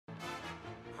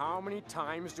How many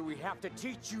times do we have to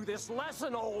teach you this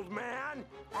lesson, old man?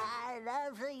 I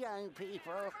love the young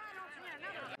people.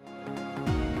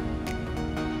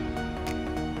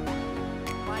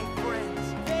 My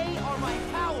friends, they are my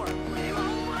power.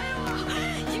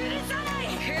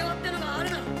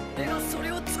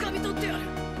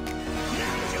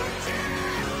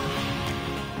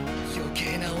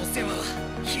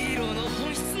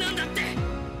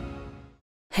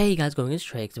 Hey guys, going, it's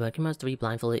Trieyx, welcome to 3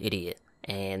 Blindfolded Idiot,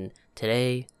 and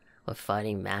today we're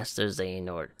fighting Master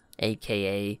Xehanort,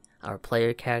 aka our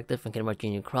player character from Kingdom Hearts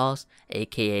Junior Cross,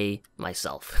 aka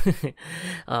myself.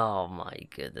 Oh my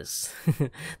goodness,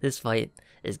 this fight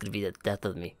is gonna be the death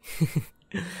of me.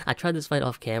 I tried this fight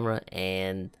off camera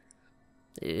and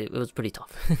it was pretty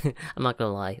tough. I'm not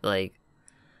gonna lie, like,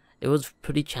 it was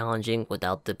pretty challenging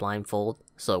without the blindfold.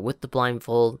 So with the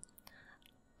blindfold,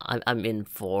 I'm in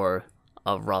for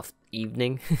a rough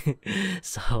evening.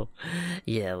 So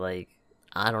yeah, like,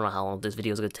 I don't know how long this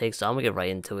video is gonna take, so I'm gonna get right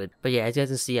into it. But yeah, as you guys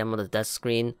can see, I'm on the death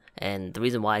screen, and the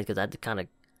reason why is because I had to kind of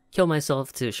kill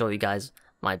myself to show you guys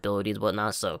my abilities and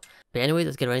whatnot. So, but anyway,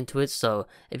 let's get right into it. So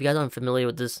if you guys aren't familiar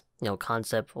with this,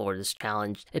 concept or this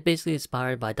challenge, it's basically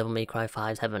inspired by Devil May Cry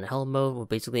 5's Heaven and Hell mode. What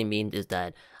basically means is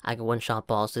that I can one-shot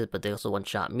bosses, but they also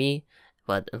one-shot me.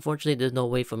 But unfortunately, there's no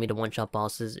way for me to one-shot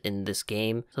bosses in this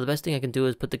game. So the best thing I can do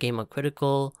is put the game on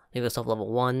critical, make myself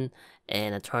level 1,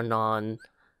 and I turn on,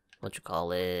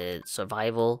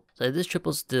 survival. So this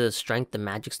triples the strength and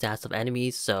magic stats of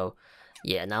enemies. So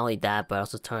yeah, not only that, but I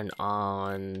also turn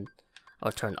on,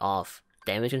 or turn off,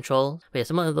 damage control. But yeah,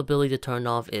 some other ability to turn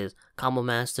off is Combo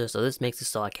Master. So this makes it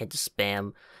so I can't just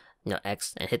spam,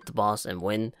 X and hit the boss and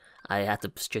win. I have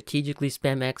to strategically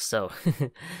spam X, so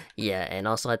yeah. And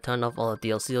also I turned off all the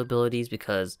DLC abilities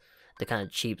because they're kind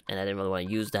of cheap and I didn't really want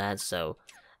to use that. So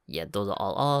yeah, those are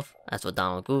all off. As for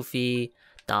Donald Goofy's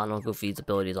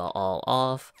abilities are all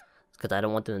off because I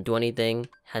don't want them to do anything,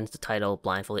 hence the title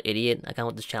Blindfolded Idiot. I kind of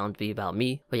want this challenge to be about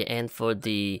me. But yeah, and for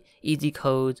the easy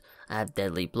codes, I have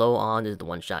Deadly Blow on. This is the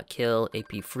one-shot kill,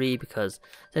 AP free, because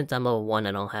since I'm level 1,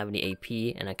 I don't have any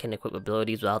AP, and I can't equip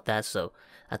abilities without that, so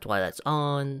that's why that's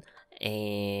on.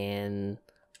 And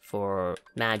for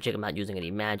magic, I'm not using any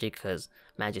magic, because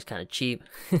magic's kind of cheap.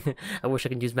 I wish I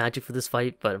could use magic for this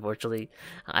fight, but unfortunately,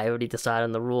 I already decided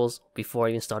on the rules before I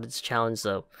even started this challenge,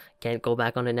 so can't go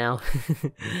back on it now.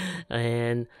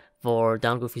 And for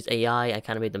Down Goofy's AI, I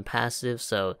kind of made them passive,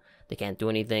 so they can't do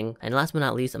anything. And last but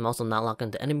not least, I'm also not locked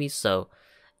into enemies, so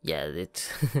yeah, it's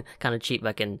kind of cheap.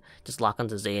 I can just lock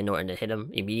onto Xehanort and then hit him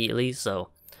immediately, so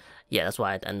yeah, that's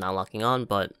why I'm not locking on.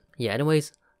 But yeah,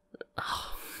 anyways,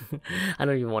 I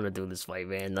don't even want to do this fight,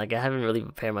 man. Like, I haven't really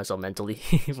prepared myself mentally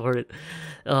for it.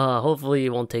 Hopefully it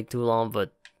won't take too long,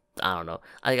 but I don't know.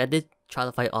 I did try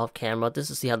to fight off camera just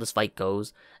to see how this fight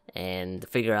goes and to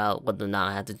figure out whether or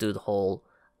not I have to do the whole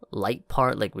light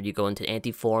part, like when you go into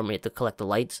anti-form and you have to collect the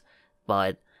lights.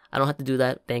 But I don't have to do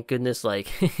that, thank goodness. Like,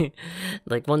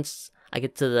 like once I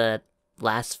get to the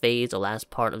last phase or last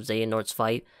part of Xehanort's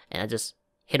fight and I just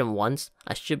hit him once,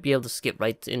 I should be able to skip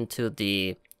right into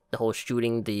the whole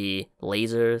shooting the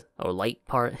laser or light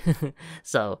part.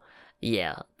 So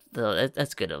yeah,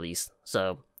 that's good at least.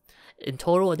 So in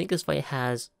total, I think this fight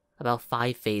has about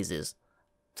 5 phases.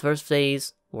 First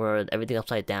phase, where everything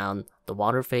upside down, the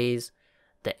water phase,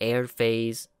 the air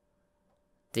phase,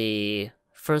 the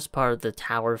first part of the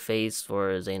tower phase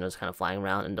where Xehanort's kind of flying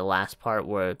around, and the last part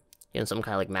where you're in some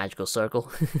kind of like magical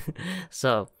circle.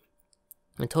 So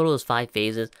in total, there's 5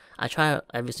 phases. I try out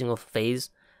every single phase,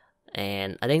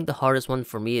 and I think the hardest one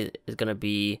for me is gonna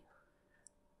be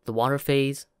the water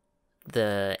phase,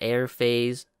 the air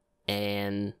phase,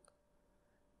 and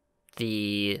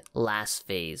the last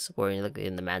phase where you're like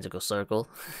in the magical circle.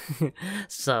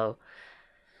 So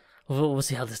we'll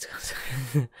see how this goes.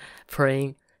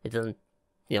 Praying it doesn't,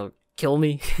 kill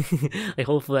me. Like,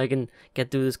 hopefully I can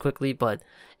get through this quickly. But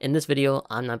in this video,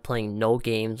 I'm not playing no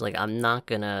games. Like, I'm not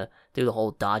gonna do the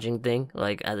whole dodging thing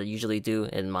like as I usually do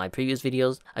in my previous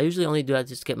videos. I usually only do that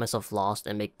just to get myself lost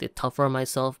and make it tougher on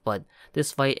myself. But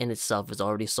this fight in itself is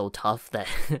already so tough that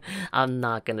I'm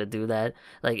not gonna do that.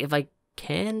 Like, if I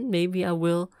can, maybe I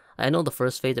will. I know the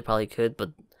first phase I probably could,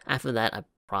 but after that I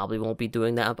probably won't be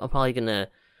doing that. I'm probably gonna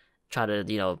try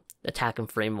to, attack in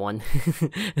frame 1.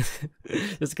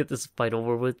 Just get this fight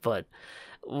over with, but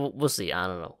we'll see. I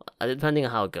don't know, depending on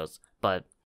how it goes. But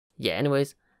yeah,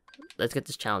 anyways, let's get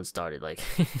this challenge started. Like,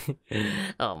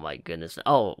 oh my goodness.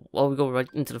 Oh, well, we go right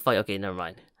into the fight. Okay, never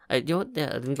mind. You know what?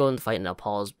 Yeah, let me go in the fight and I'll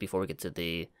pause before we get to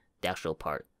the actual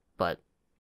part. But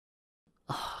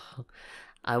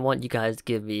I want you guys to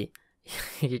give me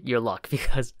your luck,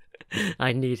 because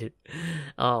I need it.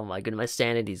 Oh my goodness, my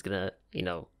sanity's gonna, you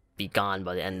know, be gone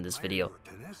by the end of this video.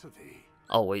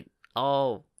 Oh wait,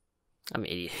 oh, I'm an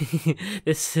idiot.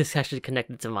 This is actually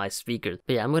connected to my speakers.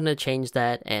 But yeah, I'm gonna change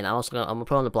that, and I'm gonna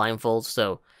put on the blindfold.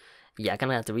 So yeah, I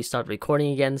kind of have to restart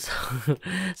recording again.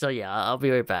 So yeah, I'll be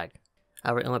right back.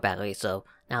 Alright, I'm back. Okay, so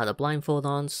now the blindfold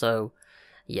on. So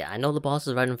yeah, I know the boss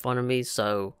is right in front of me.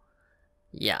 So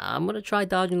yeah, I'm gonna try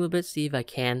dodging a little bit, see if I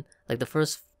can. Like the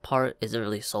first part isn't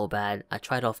really so bad. I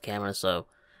tried off camera, so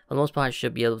for the most part I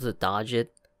should be able to dodge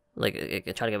it. Like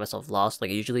I try to get myself lost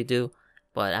like I usually do.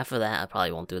 But after that, I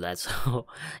probably won't do that. So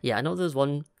yeah, I know there's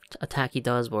one attack he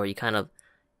does where he kind of,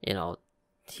 you know,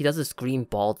 he does this green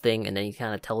ball thing, and then he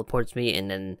kind of teleports me, and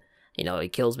then, you know, he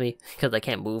kills me because I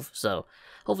can't move. So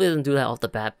hopefully he doesn't do that off the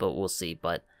bat, but we'll see.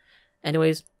 But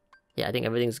anyways, yeah, I think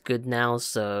everything's good now.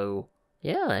 So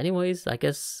yeah, anyways, I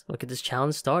guess we'll get this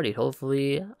challenge started.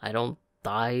 Hopefully I don't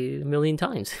die a million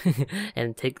times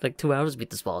and take like 2 hours to beat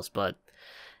this boss. But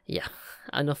yeah,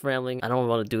 enough rambling. I don't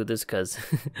want to do this because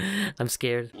I'm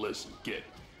scared. Listen, kid,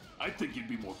 I think you'd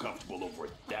be more comfortable over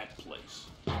at that place.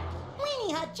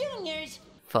 Weenie Hut Juniors!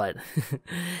 But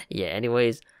yeah,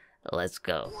 anyways, let's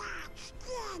go.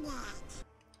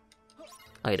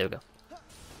 Okay, there we go.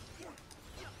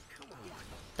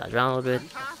 Dodge around a little bit.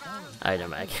 Alright,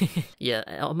 never mind. Yeah,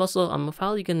 I'm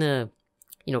probably gonna,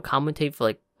 you know, commentate for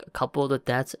like a couple of the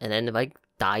deaths, and then if I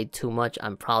die too much,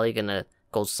 I'm probably gonna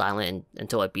go silent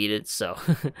until I beat it. So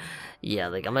yeah,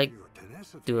 like I might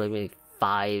do like maybe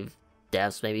 5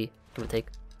 deaths, maybe, give or take.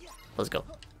 Let's go.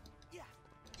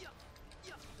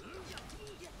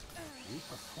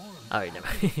 Alright, never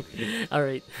mind.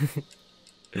 Alright.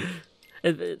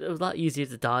 It was a lot easier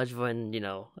to dodge when, you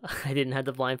know, I didn't have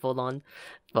the blindfold on.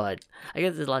 But I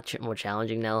guess it's a lot more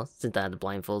challenging now since I have the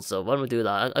blindfold. So what I'm gonna do,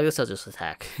 I guess I'll just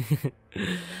attack.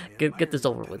 get this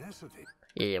over with.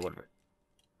 Yeah, whatever.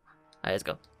 Alright, let's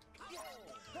go.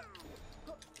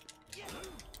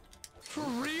 For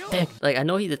real? Dang, like, I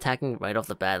know he's attacking right off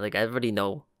the bat. Like, I already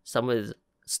know some of his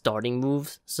starting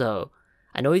moves. So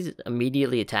I know he's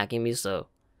immediately attacking me. So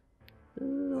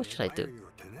what should I do?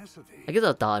 I guess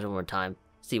I'll dodge one more time,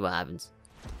 see what happens.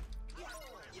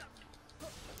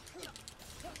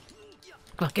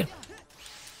 Come on, get him.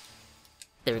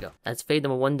 There we go. That's fade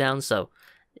number 1 down, so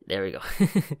there we go.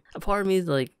 A part of me is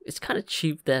like, it's kind of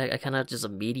cheap that I kind of just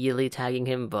immediately tagging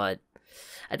him, but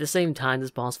at the same time,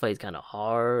 this boss fight is kind of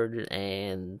hard,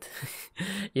 and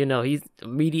you know, he's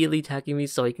immediately attacking me,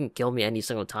 so he can kill me any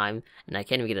single time, and I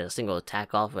can't even get a single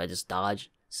attack off if I just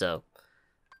dodge. So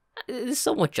it's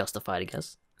somewhat justified, I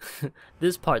guess.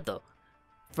 This part though,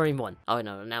 frame 1. Oh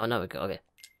no, now we go. Okay,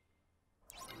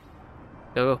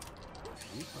 go.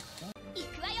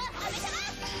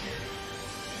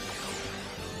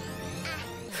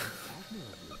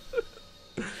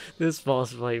 This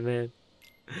boss fight, man.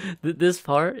 This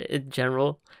part in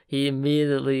general, he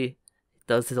immediately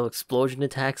does his explosion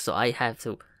attack, so I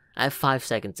have 5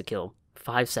 seconds to kill him.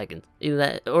 5 seconds, either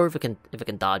that, or if I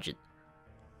can dodge it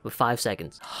with 5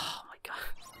 seconds. Oh my god.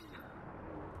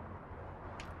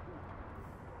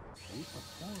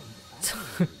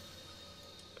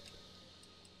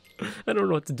 I don't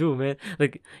know what to do, man.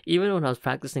 Like, even when I was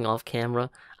practicing off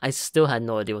camera, I still had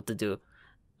no idea what to do.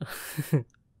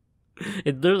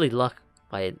 It literally luck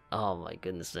by, oh my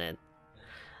goodness, man.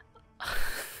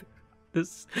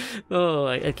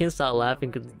 I can't stop laughing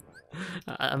because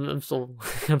I'm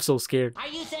so scared. Are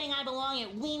you saying I belong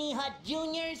at Weenie Hut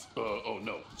Juniors? Oh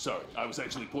no, sorry. I was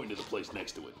actually pointing to the place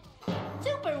next to it.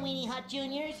 Super Weenie Hut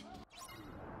Juniors!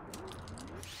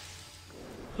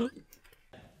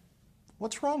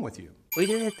 What's wrong with you? We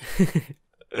did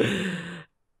it.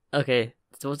 Okay,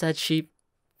 so was that cheap?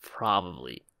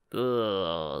 Probably.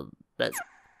 Ugh, that's,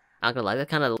 I'm not gonna lie, that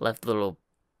kind of left a little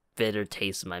bitter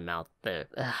taste in my mouth there.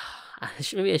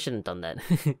 Maybe I shouldn't have done that.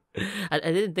 I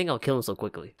didn't think I'll kill him so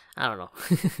quickly. I don't know.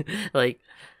 Like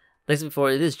I said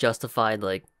before, it is justified.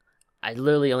 Like, I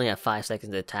literally only have 5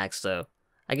 seconds to attack, so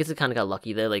I guess it kind of got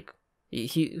lucky there. Like,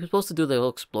 he was supposed to do the whole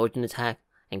explosion attack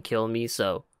and kill me,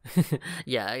 so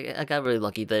yeah, I got really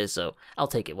lucky there, so I'll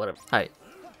take it, whatever. Alright.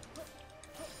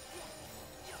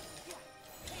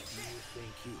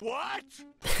 What?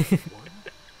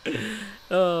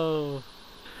 Oh,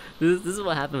 this is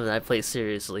what happens when I play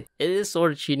seriously. It is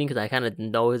sort of cheating because I kind of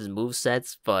know his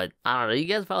movesets, but I don't know, you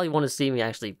guys probably want to see me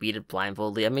actually beat it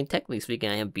blindfoldly. I mean, technically speaking,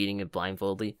 I am beating it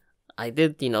blindfoldly. I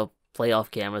did, you know, play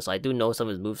off camera, so I do know some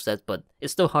of his movesets, but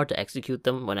it's still hard to execute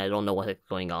them when I don't know what's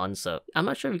going on, so I'm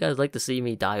not sure if you guys like to see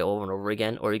me die over and over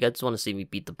again, or you guys just want to see me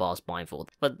beat the boss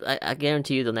blindfold. But I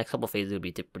guarantee you the next couple phases will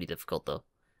be pretty difficult though.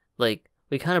 Like,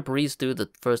 we kind of breezed through the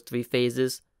first 3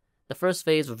 phases. The first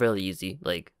phase was really easy,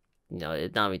 like, you know,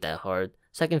 it's not really that hard.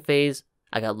 Second phase,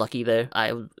 I got lucky there.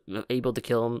 I was able to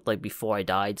kill him like before I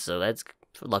died, so that's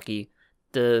lucky.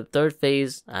 The third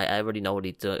phase, I already know what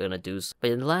he's gonna do.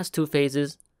 But in the last two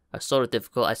phases are sort of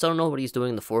difficult. I still don't know what he's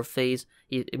doing in the fourth phase.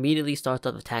 He immediately starts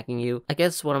up attacking you. I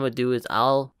guess what I'm gonna do is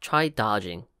I'll try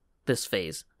dodging this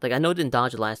phase. Like, I know I didn't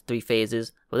dodge the last 3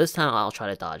 phases, but this time I'll try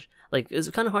to dodge. Like, it's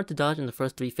kind of hard to dodge in the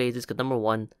first 3 phases, because number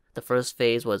one, the first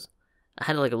phase was, I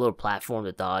had like a little platform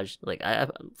to dodge. Like, if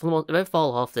I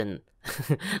fall off, then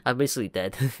I'm basically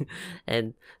dead.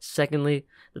 And secondly,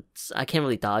 I can't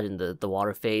really dodge in the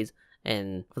water phase.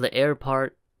 And for the air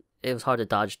part, it was hard to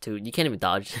dodge too. You can't even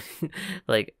dodge.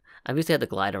 Like, I basically had to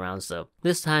glide around, so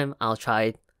this time I'll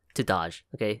try to dodge,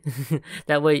 okay?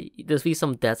 That way, there'll be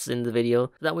some deaths in the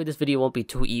video. That way this video won't be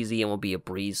too easy and won't be a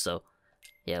breeze, so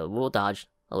yeah, we'll dodge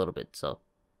a little bit, so.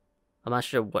 I'm not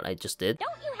sure what I just did. Don't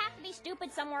you have to be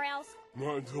stupid somewhere else?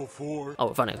 Not until 4.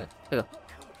 Oh, funny, okay. Here we go.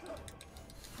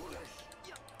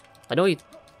 I know you...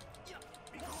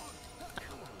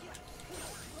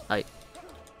 Alright.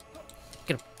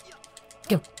 Get him.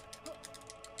 Get him.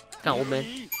 Got old man.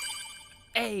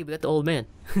 Hey, we got the old man.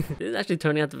 This is actually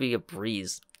turning out to be a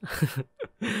breeze.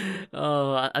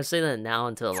 Oh, I'm saying that now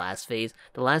until the last phase.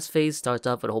 The last phase starts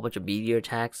off with a whole bunch of meteor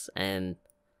attacks, and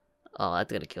oh,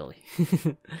 that's gonna kill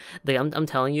me. Like, I'm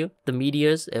telling you, the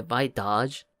meteors, if I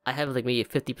dodge, I have like maybe a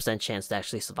 50% chance to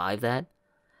actually survive that.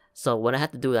 So what I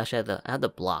have to do is actually I have to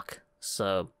block.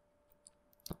 So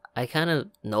I kind of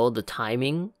know the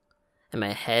timing in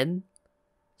my head.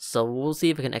 So we'll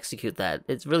see if I can execute that.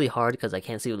 It's really hard because I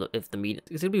can't see if the meteor.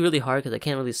 It's gonna be really hard because I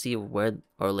can't really see where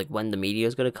or like when the meteor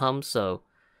is gonna come. So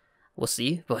we'll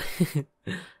see. But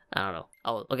I don't know.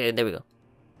 Oh, okay, there we go.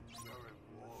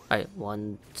 Alright,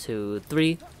 1, 2,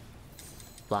 3.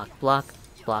 Block, block,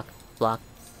 block, block,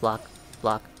 block,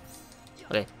 block.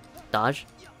 Okay, dodge.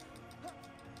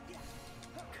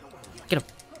 Get him.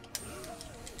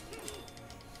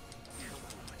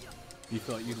 You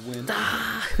thought you'd win?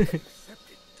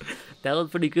 That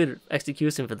was pretty good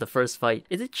execution for the first fight.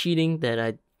 Is it cheating that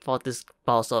I fought this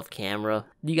boss off camera?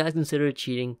 Do you guys consider it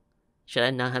cheating? Should I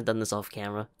not have done this off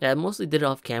camera? Yeah, I mostly did it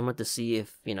off camera to see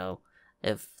if, you know,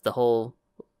 if the whole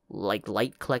like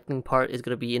light collecting part is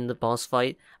gonna be in the boss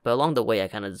fight. But along the way I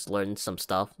kind of just learned some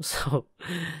stuff. So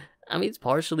I mean, it's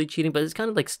partially cheating, but it's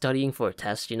kind of like studying for a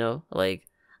test, you know? Like,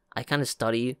 I kind of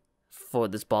study for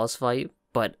this boss fight,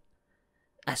 but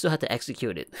I still have to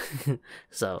execute it.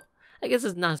 So I guess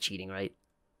it's not cheating, right?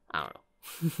 I don't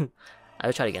know. I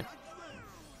will try it again.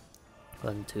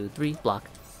 1, 2, 3. Block,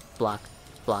 block,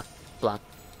 block, block,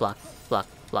 block, block,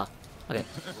 block. Okay.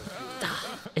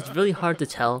 It's really hard to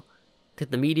tell that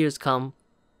the meteors come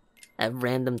at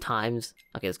random times.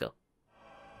 Okay, let's go.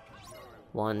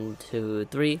 1, 2,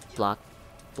 3. Block,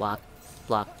 block,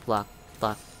 block, block,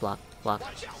 block, block, block,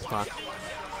 block.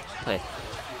 Okay.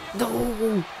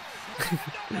 No!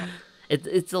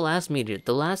 It's the last meteor.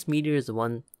 The last meteor is the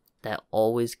one that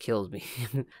always kills me.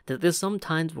 There's some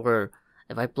times where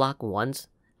if I block once,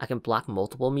 I can block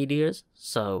multiple meteors,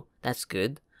 so that's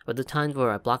good. But the times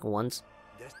where I block once,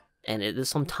 and it is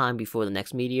some time before the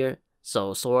next meteor,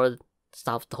 so Sword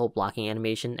stops the whole blocking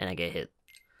animation and I get hit.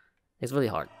 It's really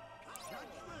hard.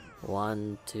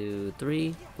 1, 2,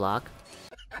 3. Block.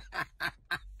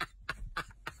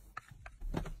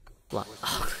 Block.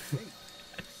 Oh.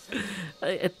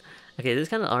 Okay, this is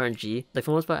kind of RNG. Like,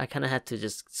 for the most part, I kind of had to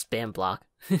just spam block.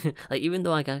 Like, even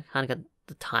though I kind of got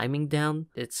the timing down,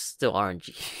 it's still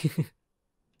RNG.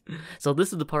 So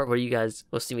this is the part where you guys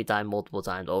will see me die multiple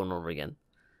times over and over again.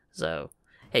 So,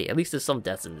 hey, at least there's some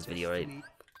deaths in this video, right?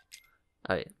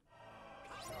 Alright.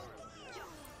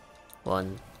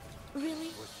 1.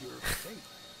 Really?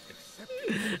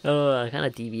 Oh, I kind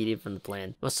of deviated from the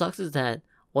plan. What sucks is that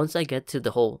once I get to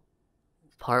the whole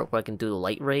part where I can do the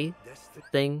light ray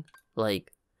thing,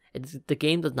 like, the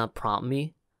game does not prompt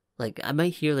me. Like, I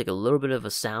might hear like a little bit of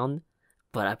a sound,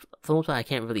 but for the most part I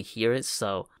can't really hear it,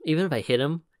 so even if I hit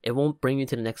him, it won't bring me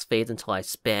to the next phase until I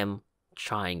spam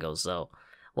triangle. So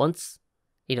once,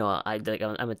 you know,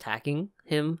 I'm attacking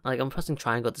him, like, I'm pressing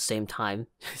triangle at the same time,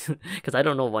 because I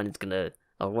don't know when it's gonna,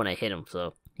 or when I hit him.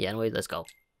 So yeah, anyway, let's go.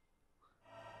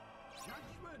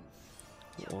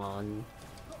 1.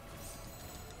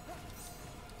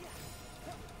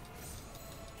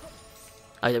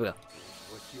 Alright, there we go.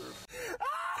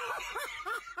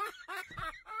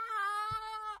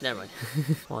 Never mind.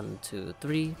 1, 2,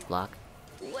 3. Block.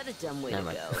 What a dumb way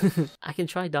Never to mind. go. I can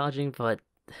try dodging, but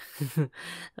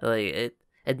like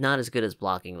it's not as good as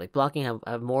blocking. Like, blocking I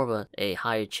have more of a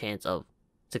higher chance of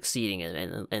succeeding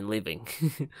and living.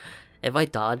 If I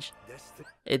dodge,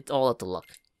 it's all up to luck.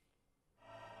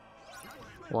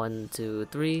 1, 2,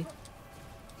 3.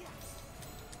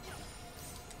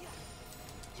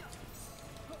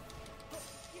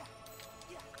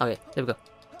 Okay, there we go.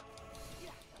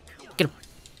 Get him.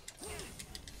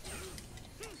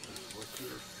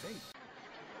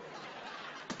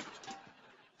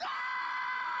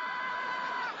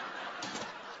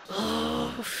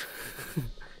 Oh,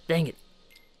 dang it!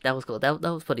 That was close. That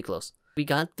was pretty close. We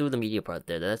got through the media part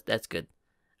there. That's good.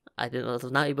 I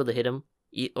was not able to hit him,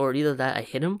 or either that I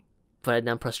hit him, but I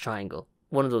didn't press triangle.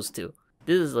 One of those two.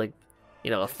 This is like, you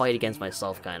know, a fight against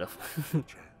myself, kind of.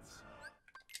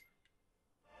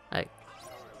 Alright.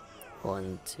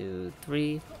 1, 2,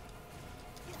 3.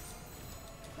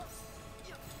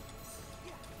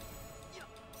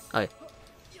 Okay.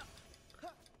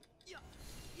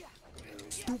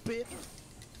 Stupid.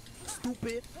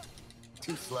 Stupid.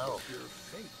 Too slow.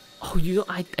 Oh,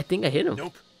 I think I hit him.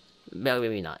 Nope.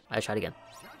 Maybe not. I tried again.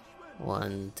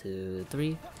 1, 2,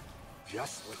 3.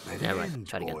 Just let it Never mind. end,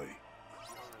 Try it again. boy.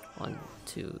 1,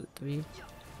 2, 3.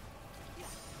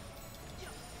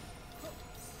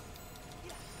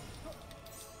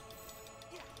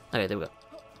 Okay, there we go.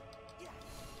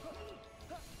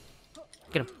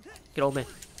 Get him. Get old man.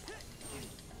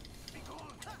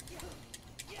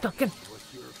 Go, get him.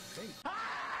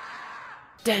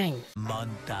 Dang.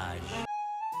 Montage.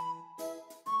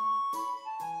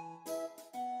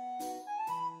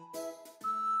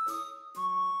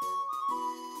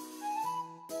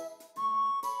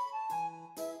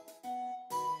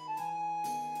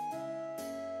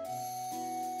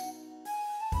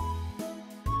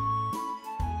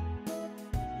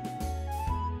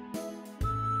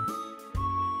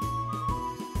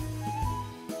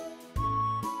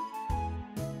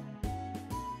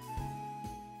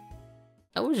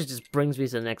 I wish it just brings me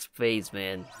to the next phase,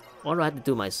 man. Why do I have to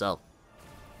do it myself?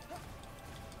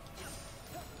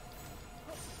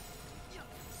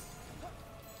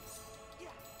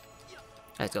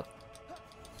 Let's go.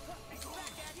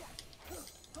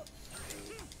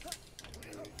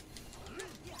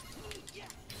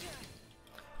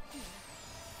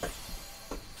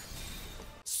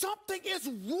 Something is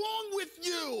wrong with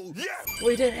you! Yes!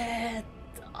 We did it!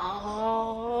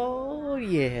 Oh,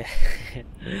 yeah.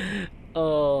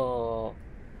 Oh.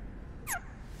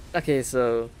 Okay,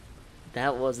 so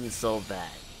that wasn't so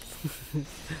bad.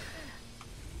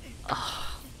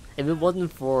 If it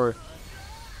wasn't for,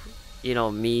 you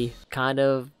know, me kind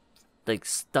of like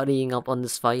studying up on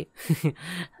this fight,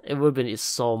 it would have been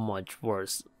so much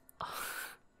worse.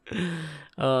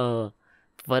 But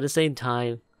at the same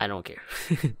time, I don't care.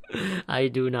 I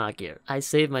do not care. I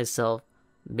saved myself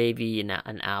maybe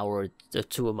an hour or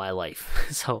two of my life.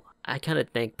 So I kind of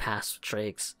thank past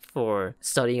Trieyx for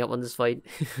studying up on this fight.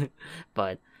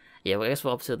 But yeah, well, I guess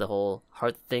we're up to the whole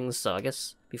heart thing. So I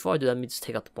guess before I do that, let me just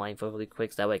take out the blindfold really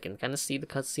quick, so that way I can kind of see the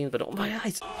cutscenes. But oh, my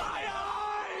eyes! My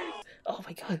eyes! Oh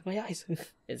my god, my eyes!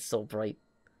 It's so bright.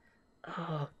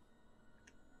 Oh,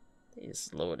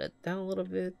 just lower that down a little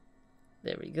bit.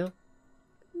 There we go.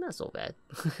 Not so bad.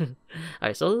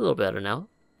 Alright, so a little better now,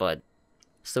 but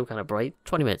still kind of bright.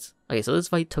 20 minutes. Okay, so this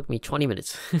fight took me 20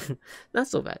 minutes. Not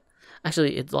so bad.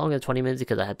 Actually, it's longer than 20 minutes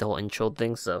because I had the whole intro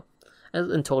thing, so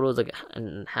in total it's like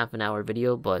a half an hour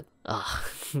video, but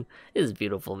it's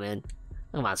beautiful, man.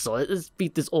 Come on, so let's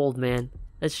beat this old man.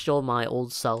 Let's show my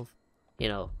old self, you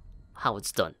know, how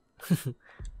it's done.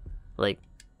 Like,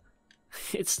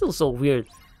 it's still so weird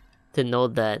to know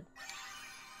that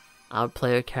our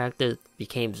player character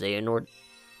became Xehanort.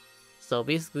 So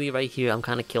basically right here, I'm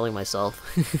kind of killing myself.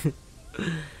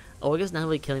 Oh, I guess not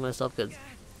really killing myself because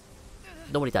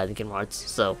nobody died in Kingdom Hearts.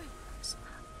 So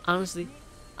honestly,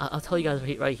 I'll tell you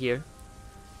guys right here,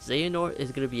 Xehanort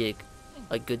is gonna be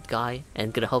a good guy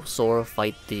and gonna help Sora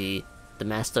fight the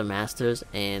Master Masters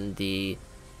and the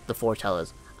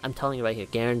Foretellers. I'm telling you right here,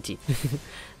 guarantee.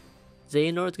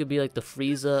 Xehanort's gonna be like the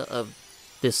Frieza of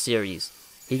this series.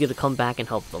 He's gonna come back and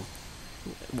help them.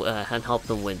 And help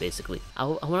them win, basically. I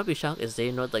would not be shocked if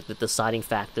Xehanort like the deciding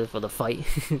factor for the fight.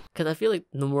 Because I feel like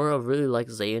Nomura really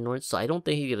likes Xehanort, so I don't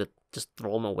think he's gonna just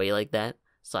throw him away like that.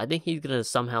 So I think he's gonna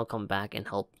somehow come back and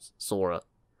help Sora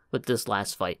with this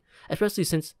last fight. Especially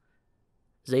since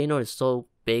Xehanort is so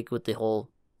big with the whole,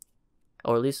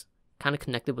 or at least kind of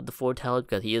connected with the Foreteller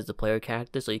because he is the player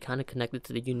character, so he kind of connected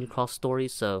to the Unicross story,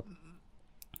 so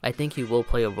I think he will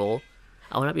play a role.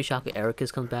 I would not be shocked if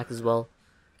Ericus comes back as well,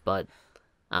 but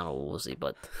I don't know, we'll see.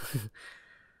 But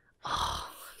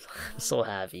oh, I'm so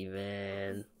happy,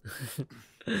 man.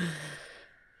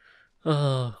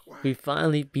 Oh, we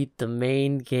finally beat the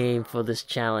main game for this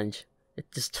challenge. It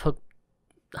just took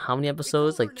how many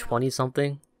episodes? Like 20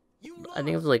 something? I think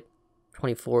it was like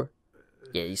 24.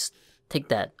 Yeah, Take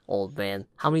that, old man.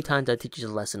 How many times did I teach you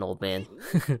the lesson, old man?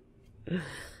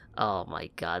 Oh my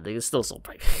god, it's still so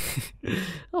bright.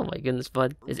 Oh my goodness,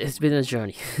 bud. It's been a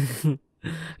journey.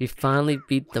 We finally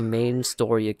beat the main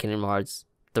story of Kingdom Hearts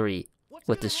 3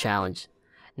 with this challenge.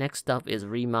 Next up is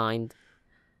Remind.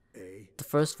 The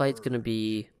first fight's gonna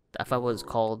be, I forgot what it's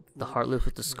called, the Heartless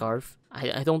with the Scarf.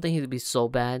 I don't think it'd be so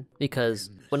bad, because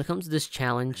when it comes to this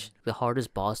challenge, the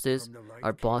hardest bosses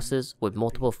are bosses with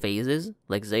multiple phases,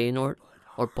 like Xehanort,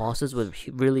 or bosses with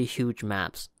really huge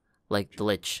maps, like the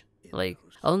Lich. Like,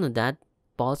 other than that,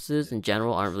 bosses in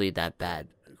general aren't really that bad.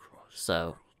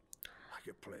 So,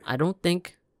 I don't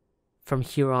think from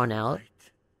here on out,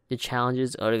 the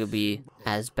challenges are gonna be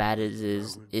as bad as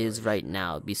it is right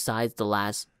now, besides the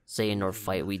last Xehanort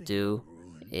fight we do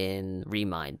in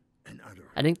Remind.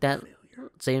 I think that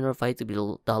Xehanort fight to be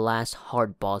the last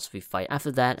hard boss we fight.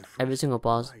 After that, every single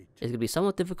boss is gonna be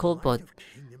somewhat difficult, but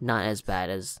not as bad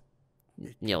as,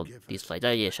 you know, these fights.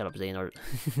 Oh yeah, shut up, Xehanort.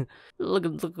 look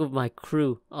at my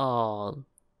crew. Oh,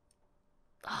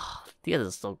 the others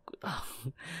are so good. Oh,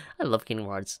 I love Kingdom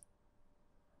Hearts.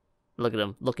 Look at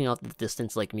them, looking off the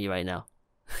distance like me right now.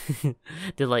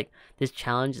 They're like, this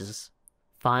challenge is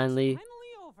finally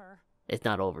over. It's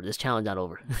not over. This challenge not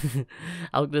over.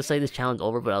 I was gonna say this challenge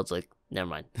over, but I was like, never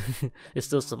mind. There's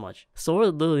still so much. So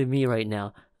literally me right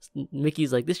now.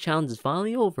 Mickey's like, this challenge is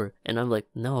finally over, and I'm like,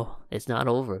 no, it's not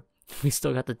over. We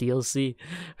still got the DLC.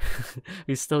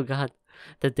 We still got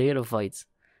the data fights.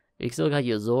 We still got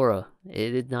Yozora.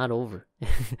 It is not over.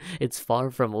 It's far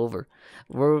from over.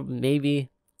 We're maybe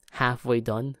halfway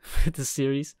done with the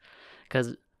series.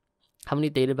 Because how many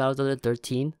data battles are there?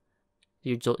 13?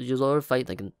 Yozora fight,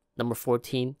 like number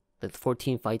 14. Like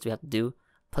 14 fights we have to do.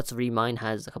 Plus Remind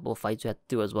has a couple of fights we have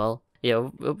to do as well. Yeah,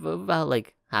 we're about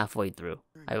like halfway through.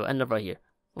 I will end up right here.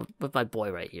 With my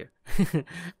boy right here.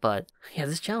 But yeah,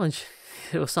 this challenge,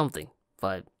 it was something.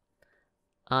 But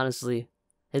honestly,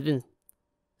 it's been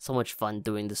so much fun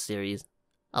doing this series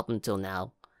up until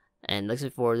now. And like I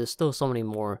said before, there's still so many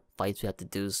more fights we have to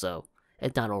do, so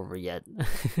it's not over yet.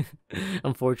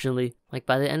 Unfortunately, like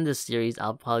by the end of the series,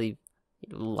 I'll probably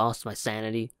lost my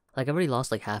sanity. Like I already lost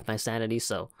like half my sanity,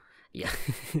 so yeah.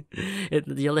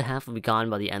 The other half will be gone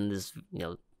by the end of this, you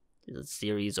know,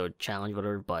 series or challenge,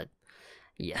 whatever. But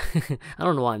yeah, I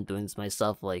don't know why I'm doing this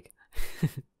myself. Like,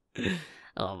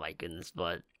 oh my goodness.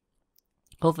 But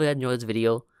hopefully you guys enjoyed this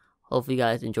video. Hopefully you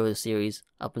guys enjoy the series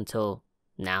up until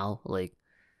now. Like,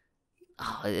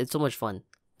 oh, it's so much fun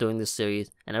doing this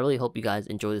series, and I really hope you guys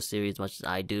enjoy the series as much as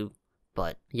I do.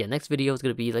 But yeah, next video is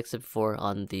gonna be, like I said before,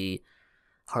 on the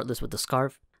Heartless with the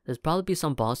Scarf. There's probably be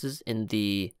some bosses in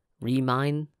the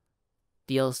Remind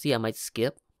DLC I might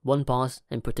skip. One boss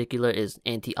in particular is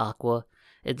Anti-Aqua.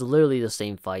 It's literally the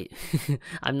same fight.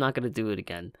 I'm not gonna do it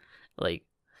again. Like,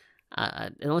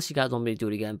 unless you guys want me to do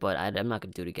it again, but I'm not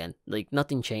gonna do it again. Like,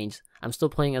 nothing changed. I'm still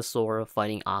playing as Sora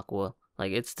fighting Aqua.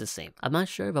 Like, it's the same. I'm not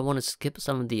sure if I want to skip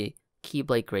some of the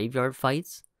Keyblade Graveyard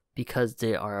fights because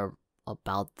they are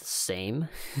about the same.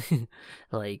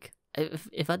 Like,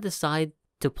 if I decide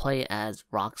to play as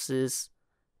Roxas,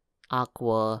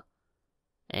 Aqua,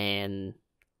 and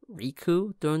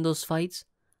Riku during those fights,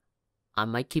 I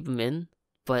might keep them in.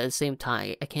 But at the same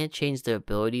time, I can't change their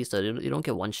abilities, so you don't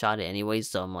get one-shotted anyways,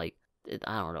 so I'm like,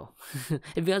 I don't know.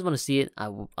 If you guys want to see it,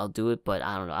 I'll do it, but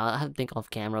I don't know. I'll have to think off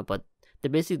camera, but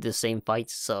they're basically the same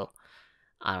fights, so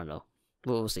I don't know.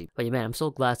 We'll see. But yeah, man, I'm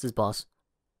so glad this boss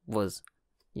was,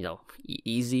 you know,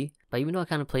 easy. But even though I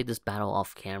kind of played this battle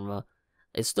off camera,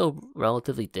 it's still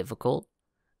relatively difficult.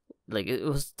 Like, it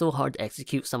was still hard to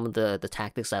execute some of the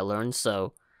tactics I learned,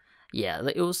 so yeah,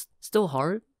 it was still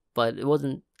hard, but it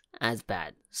wasn't as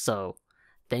bad, so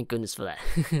thank goodness for that.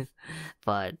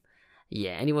 But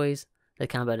yeah, anyways,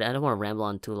 that's kind of about it. I don't want to ramble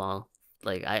on too long.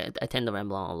 Like, I tend to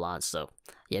ramble on a lot, so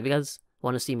yeah, if you guys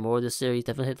want to see more of this series,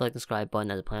 definitely hit the like and subscribe button,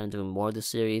 as I plan on doing more of this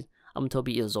series. I'm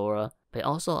Toby Yozora, but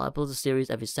also I upload the series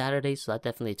every Saturday, so that's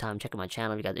definitely time to check out my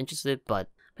channel if you guys are interested. But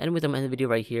anyways, I'm going to end the video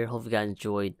right here. Hope you guys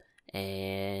enjoyed,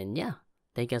 and yeah,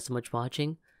 thank you guys so much for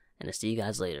watching, and I'll see you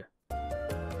guys later.